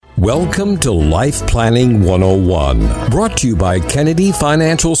Welcome to Life Planning 101, brought to you by Kennedy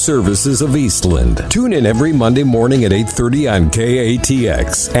Financial Services of Eastland. Tune in every Monday morning at 8:30 on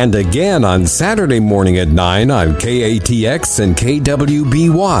KATX, and again on Saturday morning at 9 on KATX and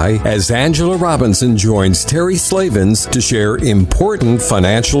KWBY as Angela Robinson joins Terry Slavens to share important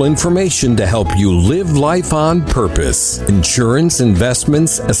financial information to help you live life on purpose. Insurance,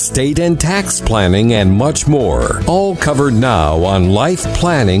 investments, estate and tax planning, and much more. All covered now on Life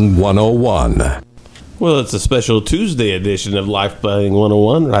Planning 101. Well, it's a special Tuesday edition of Life Planning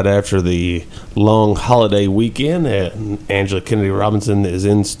 101 right after the long holiday weekend. And Angela Kennedy Robinson is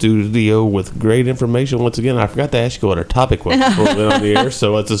in studio with great information. Once again, I forgot to ask you what our topic was before we went on the air,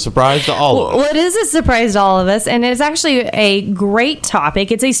 so it's a surprise to all of us. Well, it is a surprise to all of us, and it's actually a great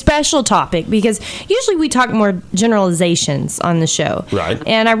topic. It's a special topic because usually we talk more generalizations on the show. Right.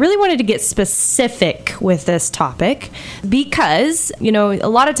 And I really wanted to get specific with this topic because, you know, a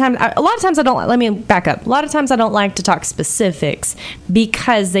lot of times I don't, let me back up. A lot of times I don't like to talk specifics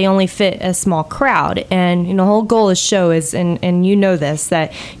because they only fit a small crowd. And, you know, the whole goal of the show is, and you know this,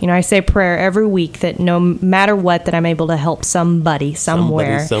 that, you know, I say prayer every week that no matter what, that I'm able to help somebody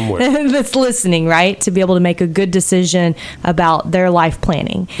somewhere. That's listening, right? To be able to make a good decision about their life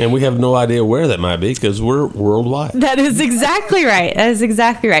planning. And we have no idea where that might be because we're worldwide. That is exactly right. That is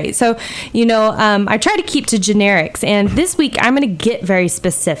exactly right. So, you know, I try to keep to generics. And this week I'm going to get very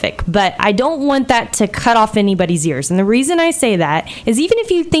specific, but I don't want that to cut off anybody's ears. And the reason I say that is even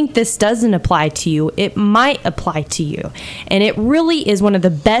if you think this doesn't apply to you, it might apply to you. And it really is one of the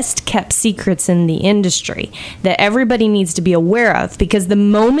best kept secrets in the industry that everybody needs to be aware of, because the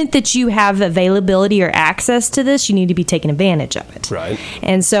moment that you have availability or access to this, you need to be taking advantage of it. Right.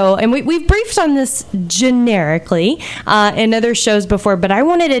 And so, and we've briefed on this generically in other shows before, but I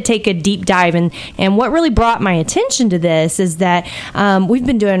wanted to take a deep dive. And what really brought my attention to this is that we've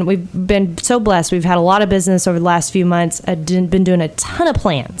been so blessed. We've had a lot of business over the last few months. I've been doing a ton of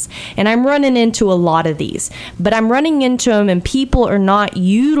plans, and I'm running into a lot of these, but I'm running into them and people are not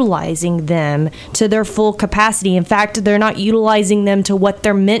utilizing them to their full capacity. In fact, they're not utilizing them to what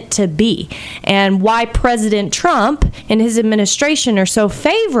they're meant to be. And why President Trump and his administration are so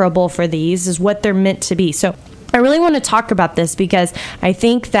favorable for these is what they're meant to be. So I really want to talk about this because I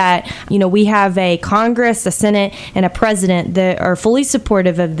think that, you know, we have a Congress, a Senate, and a president that are fully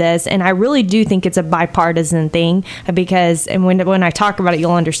supportive of this. And I really do think it's a bipartisan thing because, and when I talk about it,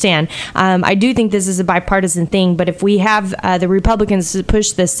 you'll understand. I do think this is a bipartisan thing. But if we have the Republicans to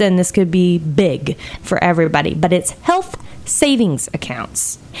push this in, this could be big for everybody. But it's health savings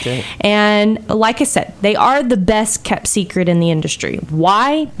accounts. Okay. And like I said, they are the best kept secret in the industry.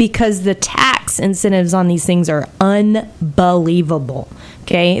 Why? Because the tax incentives on these things are unbelievable.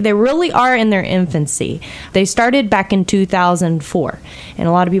 Okay, they really are in their infancy. They started back in 2004. And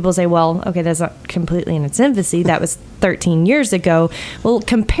a lot of people say, well, okay, that's not completely in its infancy. That was 13 years ago. Well,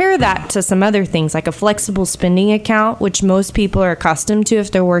 compare that to some other things like a flexible spending account, which most people are accustomed to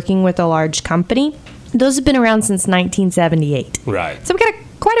if they're working with a large company. Those have been around since 1978. Right. So we've got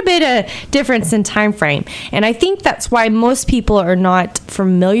quite a bit of difference in time frame. And I think that's why most people are not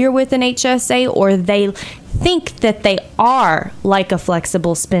familiar with an HSA, or they think that they are like a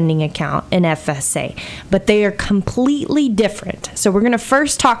flexible spending account, an FSA, but they are completely different. So we're going to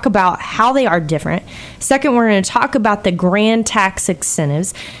first talk about how they are different. Second, we're going to talk about the grand tax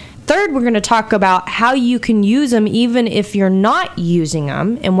incentives. Third, we're going to talk about how you can use them even if you're not using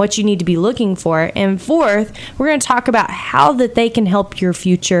them and what you need to be looking for. And fourth, we're going to talk about how that they can help your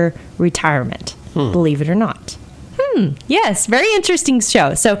future retirement, believe it or not. Yes, very interesting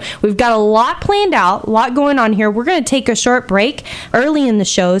show. So we've got a lot planned out, a lot going on here. We're going to take a short break early in the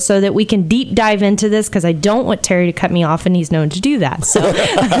show so that we can deep dive into this because I don't want Terry to cut me off, and he's known to do that. So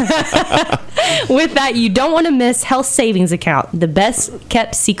with that, you don't want to miss Health Savings Account, the best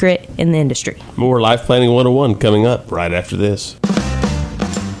kept secret in the industry. More Life Planning 101 coming up right after this.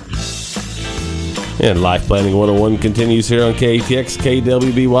 And Life Planning 101 continues here on KATX,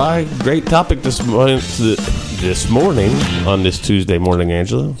 KWBY. Great topic this morning on this Tuesday morning,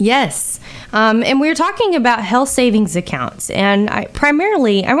 Angela. Yes. And we were talking about health savings accounts. And I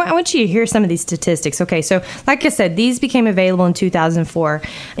want you to hear some of these statistics. Okay, so like I said, these became available in 2004.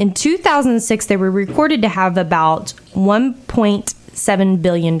 In 2006, they were recorded to have about $1.7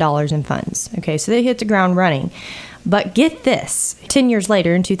 billion in funds. Okay, so they hit the ground running. But get this, 10 years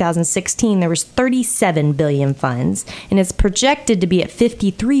later in 2016, there was 37 billion funds, and it's projected to be at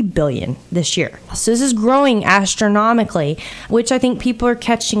 53 billion this year. So this is growing astronomically, which I think people are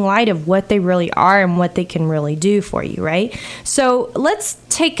catching light of what they really are and what they can really do for you, right? So let's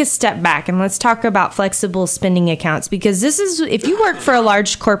take a step back and let's talk about flexible spending accounts, because this is, if you work for a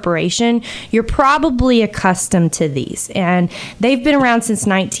large corporation, you're probably accustomed to these, and they've been around since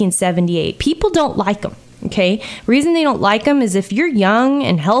 1978. People don't like them. Okay. Reason they don't like them is if you're young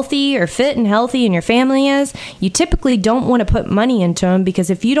and healthy or fit and healthy and your family is, you typically don't want to put money into them, because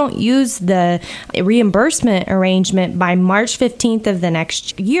if you don't use the reimbursement arrangement by March 15th of the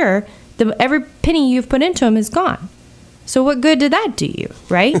next year, every penny you've put into them is gone. So what good did that do you,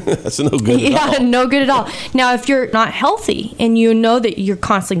 right? That's no good at all. Yeah, no good at all. Now, if you're not healthy and you know that you're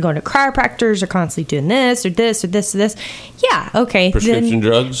constantly going to chiropractors or constantly doing this or this or this or this, yeah, okay. Prescription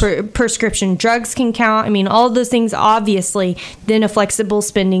drugs? Prescription drugs can count. I mean, all of those things, obviously, then a flexible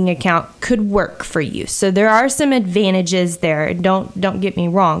spending account could work for you. So there are some advantages there. Don't get me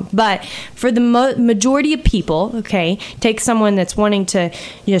wrong. But for the majority of people, okay, take someone that's wanting to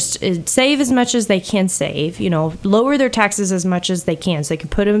just save as much as they can save, lower their taxes as much as they can so they can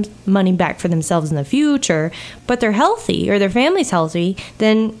put money back for themselves in the future, but they're healthy or their family's healthy,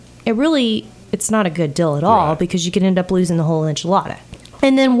 then it's not a good deal at all, because you can end up losing the whole enchilada.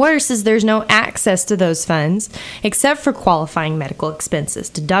 And then worse is there's no access to those funds except for qualifying medical expenses,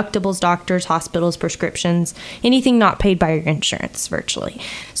 deductibles, doctors, hospitals, prescriptions, anything not paid by your insurance virtually.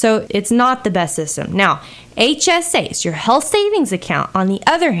 So it's not the best system. Now, HSAs, your health savings account, on the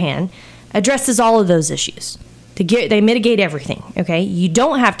other hand, addresses all of those issues. They mitigate everything, okay? You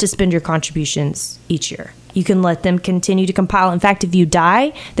don't have to spend your contributions each year. You can let them continue to compile. In fact, if you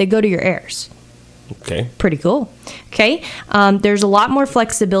die, they go to your heirs. Okay. Pretty cool. Okay. There's a lot more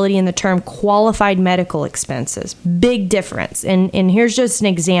flexibility in the term qualified medical expenses. Big difference. And here's just an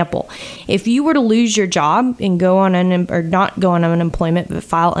example. If you were to lose your job and go on or not go on unemployment but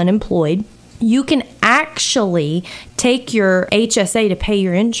file unemployed, you can actually take your HSA to pay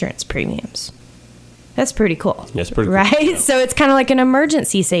your insurance premiums. That's pretty cool. That's pretty cool. Right? Yeah. So it's kind of like an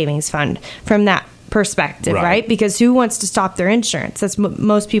emergency savings fund from that perspective, right? Because who wants to stop their insurance? That's what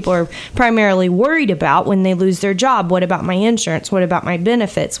most people are primarily worried about when they lose their job. What about my insurance? What about my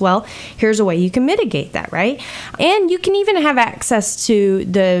benefits? Well, here's a way you can mitigate that, right? And you can even have access to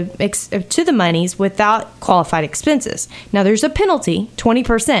the monies without qualified expenses. Now, there's a penalty,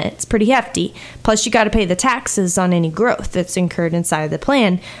 20%. It's pretty hefty. Plus, you got to pay the taxes on any growth that's incurred inside of the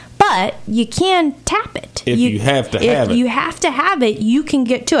plan. But you can tap it. If you have to have it, you can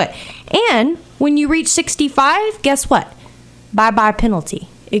get to it. And when you reach 65, guess what? Bye-bye penalty.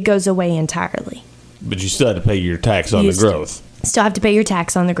 It goes away entirely. But you still have to pay your tax on the growth. Still have to pay your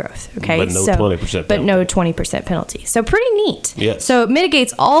tax on the growth, okay? But no 20% penalty. But no 20% penalty. So pretty neat. Yes. So it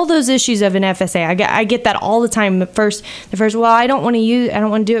mitigates all those issues of an FSA. I get that all the time. The first, well, I don't want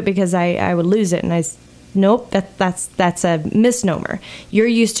to do it because I would lose it. And nope, that's a misnomer. You're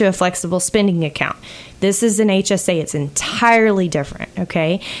used to a flexible spending account. This is an HSA. It's entirely different,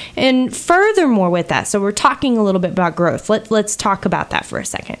 okay? And furthermore with that, so we're talking a little bit about growth. Let's talk about that for a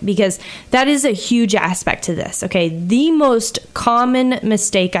second, because that is a huge aspect to this, okay? The most common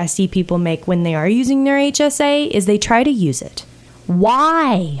mistake I see people make when they are using their HSA is they try to use it.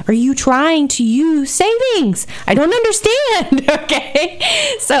 Why are you trying to use savings? I don't understand. Okay,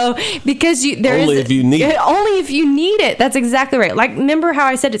 so because only if you need it. That's exactly right. Like, remember how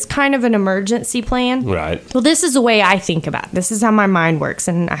I said it's kind of an emergency plan, right? Well, this is the way I think about it. This is how my mind works,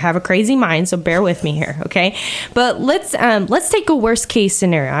 and I have a crazy mind, so bear with me here, okay? But let's take a worst case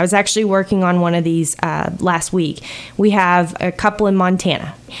scenario. I was actually working on one of these last week. We have a couple in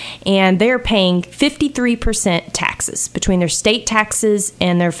Montana, and they're paying 53% taxes between their state taxes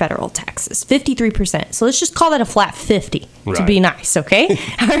and their federal taxes. 53%. So let's just call that a flat 50 to be nice, okay?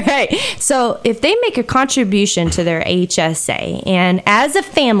 All right. So if they make a contribution to their HSA, and as a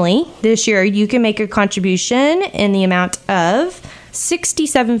family this year, you can make a contribution in the amount of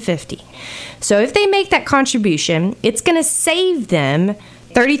 $67.50. So if they make that contribution, it's going to save them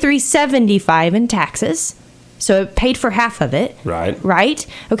 $33.75 in taxes. So it paid for half of it. Right?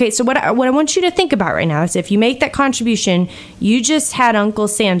 Okay, so what I want you to think about right now is if you make that contribution, you just had Uncle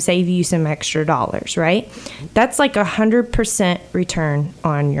Sam save you some extra dollars, right? That's like 100% return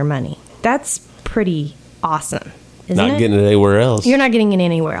on your money. That's pretty awesome, isn't it? Not getting it anywhere else. You're not getting it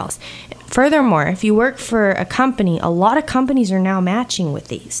anywhere else. Furthermore, if you work for a company, a lot of companies are now matching with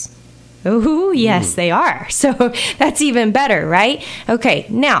these. Oh, yes, they are. So that's even better, right? Okay,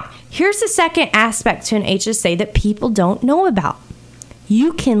 now, here's the second aspect to an HSA that people don't know about.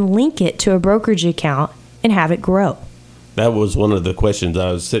 You can link it to a brokerage account and have it grow. That was one of the questions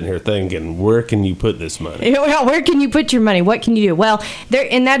I was sitting here thinking, where can you put this money? Well, where can you put your money? What can you do? Well,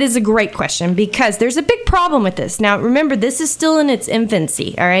 and that is a great question, because there's a big problem with this. Now, remember, this is still in its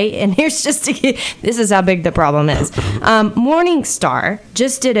infancy, all right? And this is how big the problem is. Morningstar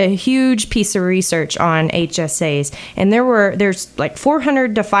just did a huge piece of research on HSAs, and there's like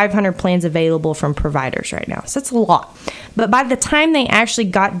 400 to 500 plans available from providers right now. So that's a lot. But by the time they actually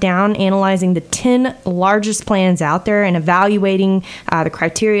got down analyzing the 10 largest plans out there and evaluating the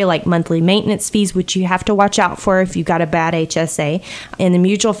criteria like monthly maintenance fees, which you have to watch out for if you got a bad HSA, and the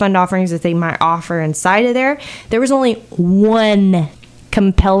mutual fund offerings that they might offer inside of there was only one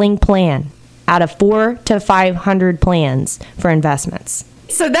compelling plan out of 400 to 500 plans for investments.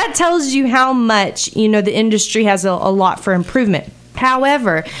 So that tells you how much, the industry has a lot for improvement.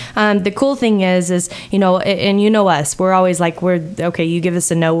 However, the cool thing is, and us, we're always like, okay, you give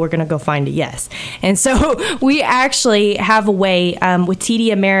us a no, we're going to go find a yes. And so we actually have a way with TD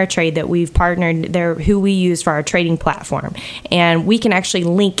Ameritrade that we've partnered there, who we use for our trading platform. And we can actually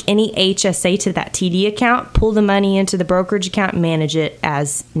link any HSA to that TD account, pull the money into the brokerage account, and manage it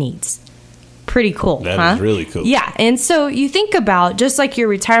as needs. Pretty cool. That is really cool. Yeah. And so you think about just like your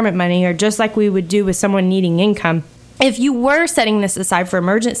retirement money, or just like we would do with someone needing income. If you were setting this aside for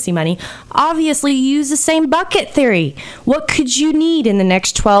emergency money, obviously you use the same bucket theory. What could you need in the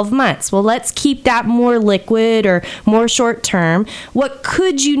next 12 months? Well, let's keep that more liquid or more short term. What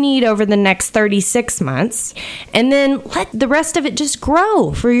could you need over the next 36 months? And then let the rest of it just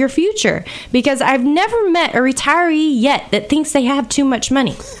grow for your future. Because I've never met a retiree yet that thinks they have too much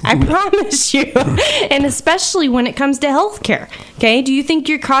money. I promise you. And especially when it comes to healthcare. Okay, do you think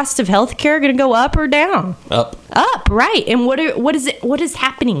your cost of healthcare are going to go up or down? Up, right. And what is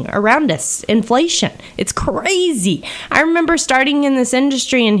happening around us? Inflation. It's crazy. I remember starting in this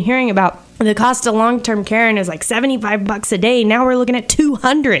industry and hearing about the cost of long-term care, and it's like $75 a day. Now we're looking at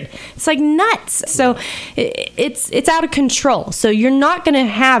 $200. It's like nuts. So it's out of control. So you're not going to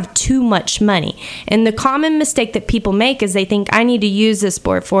have too much money. And the common mistake that people make is they think, I need to use this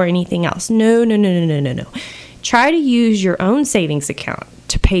for anything else. No. Try to use your own savings account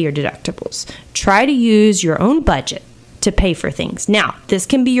to pay your deductibles. Try to use your own budget to pay for things. Now, this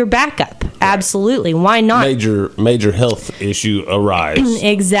can be your backup. Right. Absolutely. Why not? Major health issue arise.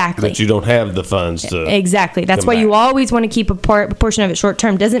 Exactly. But you don't have the funds to. Exactly. That's why you always want to keep a portion of it short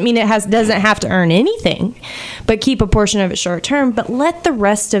term. Doesn't mean it doesn't have to earn anything, but keep a portion of it short term, but let the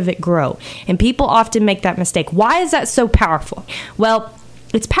rest of it grow. And people often make that mistake. Why is that so powerful? Well,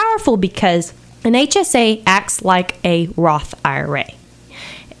 it's powerful because an HSA acts like a Roth IRA.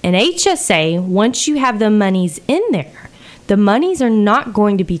 An HSA, once you have the monies in there, the monies are not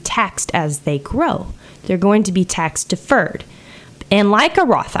going to be taxed as they grow. They're going to be tax deferred. And like a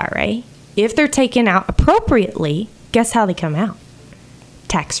Roth IRA, if they're taken out appropriately, guess how they come out?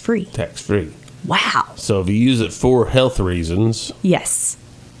 Tax-free. Tax-free. Wow. So if you use it for health reasons. Yes.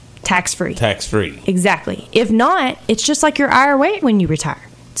 Tax-free. Tax-free. Exactly. If not, it's just like your IRA when you retire.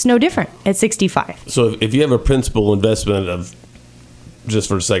 It's no different at 65. So if you have a principal investment of, just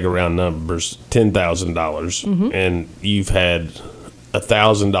for the sake of round numbers, $10,000, and you've had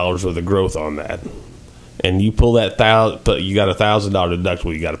 $1,000 worth of growth on that, and you pull that but you got $1,000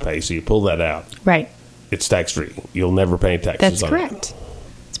 deductible you got to pay, so you pull that out. Right. It's tax free. You'll never pay taxes. That's correct.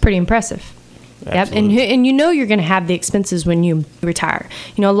 It's pretty impressive. Absolutely. Yep, and you're going to have the expenses when you retire.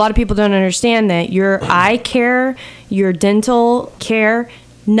 A lot of people don't understand that your eye care, your dental care,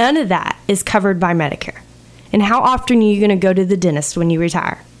 none of that is covered by Medicare. And how often are you going to go to the dentist when you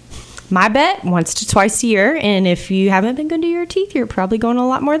retire? My bet, once to twice a year. And if you haven't been going to your teeth, you're probably going a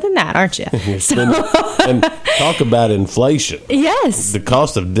lot more than that, aren't you? And talk about inflation. Yes. The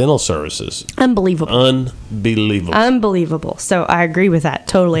cost of dental services. Unbelievable. Unbelievable. So I agree with that.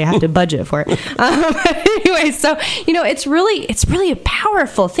 Totally. I have to budget for it. Anyway, so, it's really a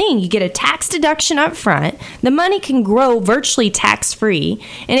powerful thing. You get a tax deduction up front. The money can grow virtually tax-free,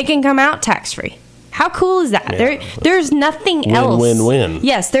 and it can come out tax-free. How cool is that? Yeah. There's nothing else. Win-win-win.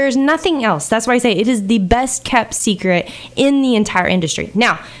 Yes, there's nothing else. That's why I say it is the best kept secret in the entire industry.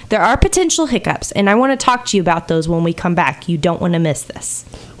 Now, there are potential hiccups, and I want to talk to you about those when we come back. You don't want to miss this.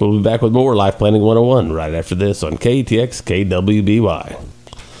 We'll be back with more Life Planning 101 right after this on KTX KWBY.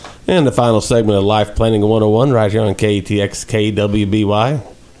 And the final segment of Life Planning 101 right here on KTX KWBY.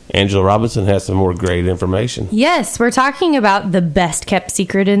 Angela Robinson has some more great information. Yes, we're talking about the best kept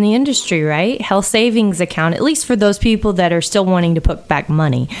secret in the industry, right? Health savings account, at least for those people that are still wanting to put back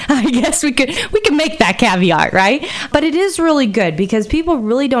money. I guess we could make that caveat, right? But it is really good because people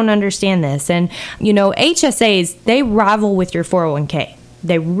really don't understand this. And, HSAs, they rival with your 401k.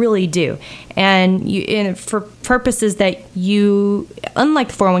 They really do. And for purposes that unlike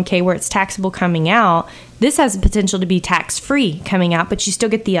the 401k where it's taxable coming out, this has the potential to be tax-free coming out, but you still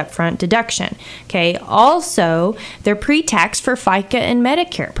get the upfront deduction. Okay. Also, they're pre-tax for FICA and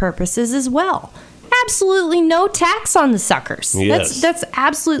Medicare purposes as well. Absolutely no tax on the suckers. Yes. That's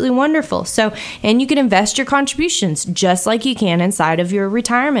absolutely wonderful. So, and you can invest your contributions just like you can inside of your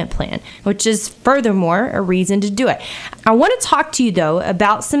retirement plan, which is furthermore a reason to do it. I want to talk to you though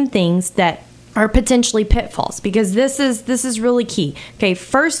about some things that are potentially pitfalls, because this is really key. Okay,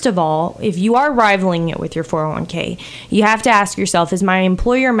 first of all, if you are rivaling it with your 401k, you have to ask yourself, is my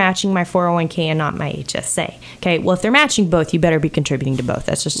employer matching my 401k and not my HSA? Okay, well, if they're matching both, you better be contributing to both.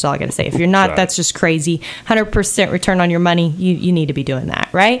 That's just all I got to say. If you're not, that's just crazy. 100% return on your money, you need to be doing that,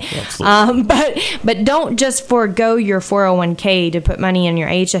 right? Absolutely. But don't just forego your 401k to put money in your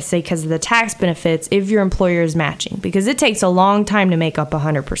HSA because of the tax benefits if your employer is matching, because it takes a long time to make up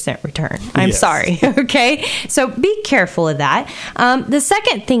 100% return. I'm sorry. Okay. So be careful of that. The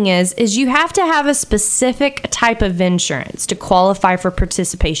second thing is you have to have a specific type of insurance to qualify for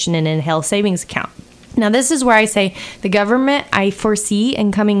participation in a health savings account. Now, this is where I say the government, I foresee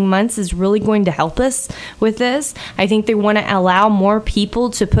in coming months, is really going to help us with this. I think they want to allow more people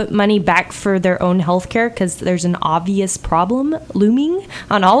to put money back for their own health care because there's an obvious problem looming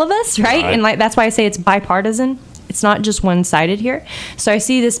on all of us, right? And that's why I say it's bipartisan. It's not just one-sided here. So I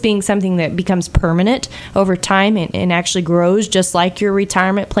see this being something that becomes permanent over time and actually grows, just like your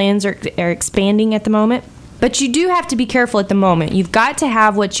retirement plans are expanding at the moment. But you do have to be careful at the moment. You've got to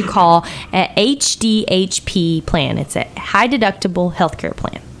have what you call a HDHP plan. It's a high-deductible healthcare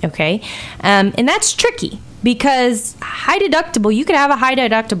plan, okay? And that's tricky because high deductible, you could have a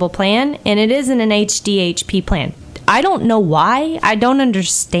high-deductible plan, and it isn't an HDHP plan. I don't know why. I don't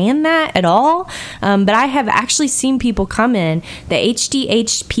understand that at all. But I have actually seen people come in. The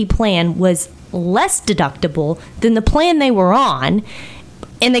HDHP plan was less deductible than the plan they were on,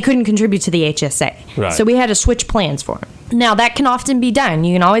 and they couldn't contribute to the HSA. Right. So we had to switch plans for them. Now, that can often be done.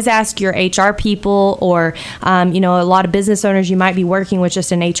 You can always ask your HR people or, a lot of business owners, you might be working with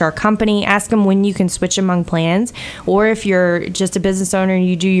just an HR company. Ask them when you can switch among plans. Or if you're just a business owner and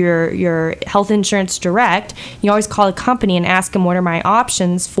you do your health insurance direct, you always call a company and ask them what are my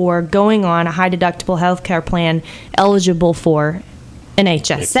options for going on a high-deductible healthcare plan eligible for an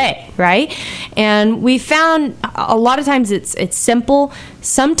HSA, right? And we found a lot of times it's simple.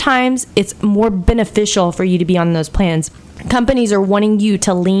 Sometimes it's more beneficial for you to be on those plans. Companies are wanting you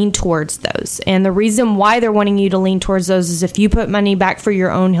to lean towards those. And the reason why they're wanting you to lean towards those is if you put money back for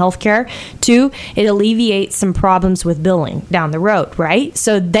your own health care, too, it alleviates some problems with billing down the road, right?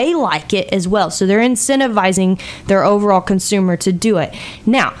 So they like it as well. So they're incentivizing their overall consumer to do it.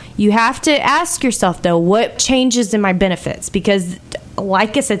 Now, you have to ask yourself, though, what changes in my benefits? Because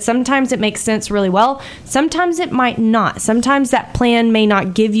like I said, sometimes it makes sense really well. Sometimes it might not. Sometimes that plan may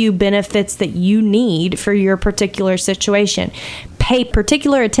not give you benefits that you need for your particular situation. Pay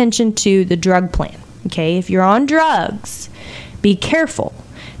particular attention to the drug plan. Okay, if you're on drugs, be careful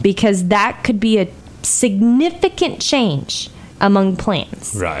because that could be a significant change among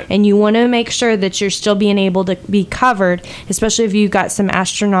plans. Right. And you want to make sure that you're still being able to be covered, especially if you've got some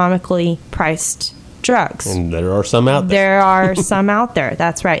astronomically priced drugs. And there are some out there. There are some out there.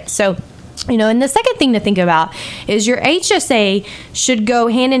 That's right. So, and the second thing to think about is your HSA should go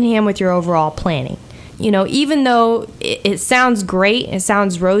hand in hand with your overall planning. Even though it sounds great, it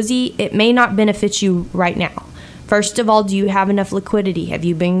sounds rosy, it may not benefit you right now. First of all, do you have enough liquidity? Have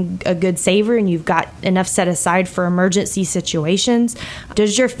you been a good saver and you've got enough set aside for emergency situations?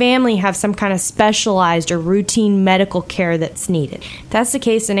 Does your family have some kind of specialized or routine medical care that's needed? If that's the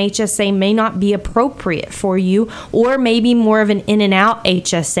case, an HSA may not be appropriate for you, or maybe more of an in and out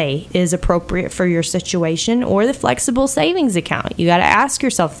HSA is appropriate for your situation, or the flexible savings account. You got to ask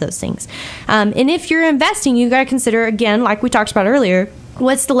yourself those things. And if you're investing, you got to consider, again, like we talked about earlier,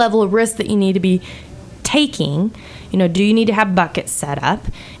 what's the level of risk that you need to be taking? Do you need to have buckets set up?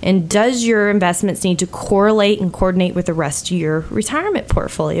 And does your investments need to correlate and coordinate with the rest of your retirement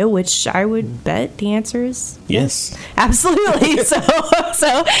portfolio? Which I would bet the answer is yes. Absolutely.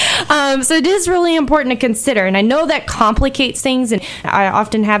 So it is really important to consider. And I know that complicates things. And I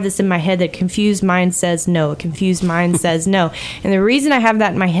often have this in my head that confused mind says no. A confused mind says no. And the reason I have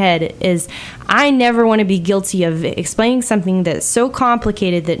that in my head is I never want to be guilty of explaining something that's so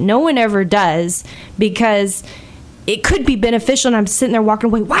complicated that no one ever does, because it could be beneficial, and I'm sitting there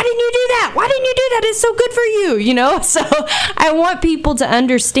walking away, why didn't you do that? Why didn't you do that? It's so good for you, So I want people to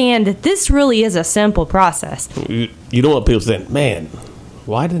understand that this really is a simple process. You don't want people saying, man,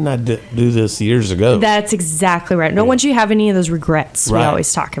 why didn't I do this years ago? That's exactly right. No one should have any of those regrets we Right.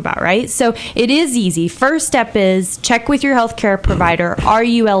 always talk about, right? So it is easy. First step is check with your healthcare provider. Are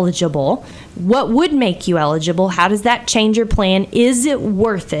you eligible? What would make you eligible? How does that change your plan? Is it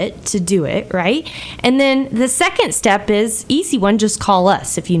worth it to do it, right? And then the second step is easy one, just call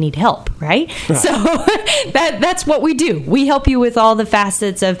us if you need help, right? So that's what we do. We help you with all the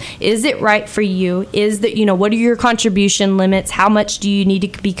facets of, is it right for you? Is that, what are your contribution limits? How much do you need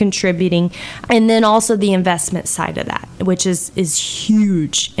to be contributing? And then also the investment side of that, which is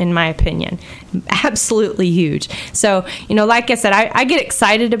huge in my opinion. Absolutely huge. So, like I said, I get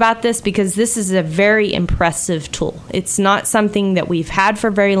excited about this because this is a very impressive tool. It's not something that we've had for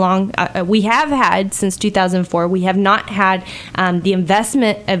very long. We have had since 2004. We have not had the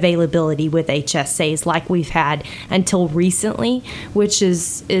investment availability with HSAs like we've had until recently, which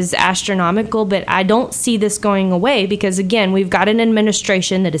is astronomical. But I don't see this going away because, again, we've got an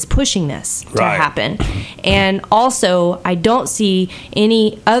administration that is pushing this to Right. happen. And also, I don't see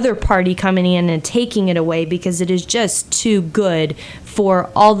any other party coming in and taking it away because it is just too good for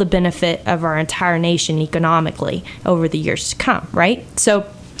all the benefit of our entire nation economically over the years to come, right? So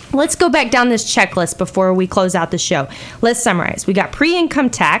let's go back down this checklist before we close out the show. Let's summarize. We got pre-income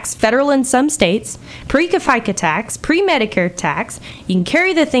tax, federal in some states, pre-FICA tax, pre-Medicare tax. You can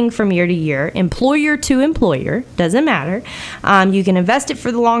carry the thing from year to year, employer to employer, doesn't matter. You can invest it for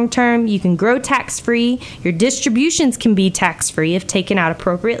the long term. You can grow tax-free. Your distributions can be tax-free if taken out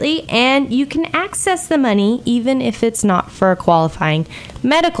appropriately, and you can access the money even if it's not for a qualifying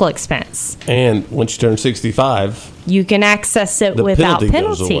medical expense. And once you turn 65, you can access it the without penalty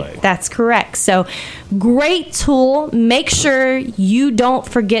goes penalty. away. That's correct. So, great tool. Make sure you don't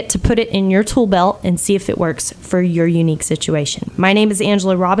forget to put it in your tool belt and see if it works for your unique situation. My name is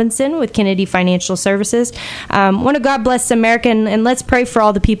Angela Robinson with Kennedy Financial Services. Want to God bless America, and let's pray for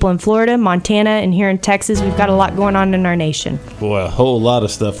all the people in Florida, Montana, and here in Texas. We've got a lot going on in our nation. boy, a whole lot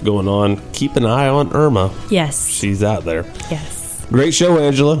of stuff going on. Keep an eye on Irma. Yes. She's out there. Yes. Great show,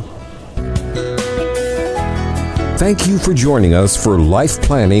 Angela. Thank you for joining us for Life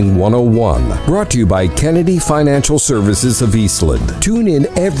Planning 101, brought to you by Kennedy Financial Services of Eastland. Tune in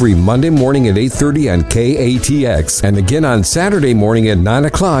every Monday morning at 8:30 on KATX and again on Saturday morning at 9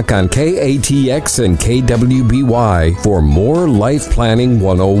 o'clock on KATX and KWBY for more Life Planning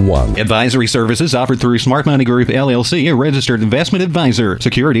 101. Advisory services offered through Smart Money Group, LLC, a registered investment advisor.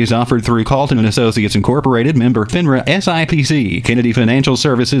 Securities offered through Calton and Associates Incorporated, member FINRA SIPC. Kennedy Financial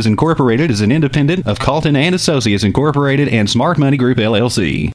Services Incorporated is an independent of Calton and Associates Incorporated and Smart Money Group, LLC.